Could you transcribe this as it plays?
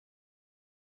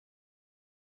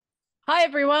Hi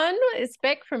everyone, it's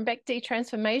Beck from Beck D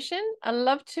Transformation. I'd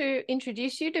love to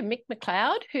introduce you to Mick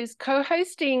McLeod, who's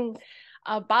co-hosting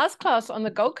a bars class on the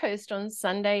Gold Coast on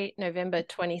Sunday, November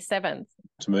 27th.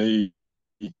 To me,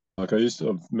 I've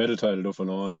meditated off and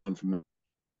on from,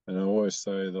 and I always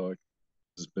say like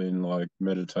it's been like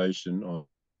meditation on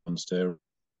steroids.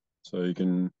 So I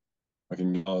can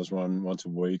bars run once a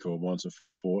week or once a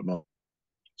fortnight.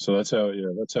 So that's how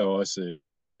I see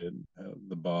it.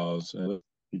 The bars, and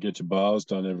you get your bars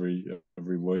done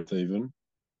every week. Even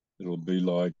it'll be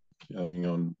like having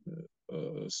on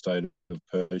a state of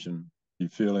perfection. The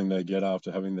feeling they get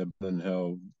after having them and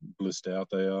how blissed out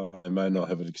they are. They may not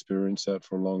have experienced that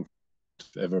for a long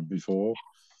ever before.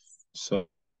 So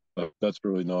that's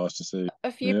really nice to see.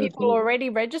 A few Yeah, people already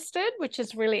registered, which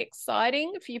is really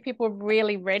exciting. A few people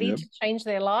really ready yep. to change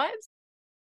their lives.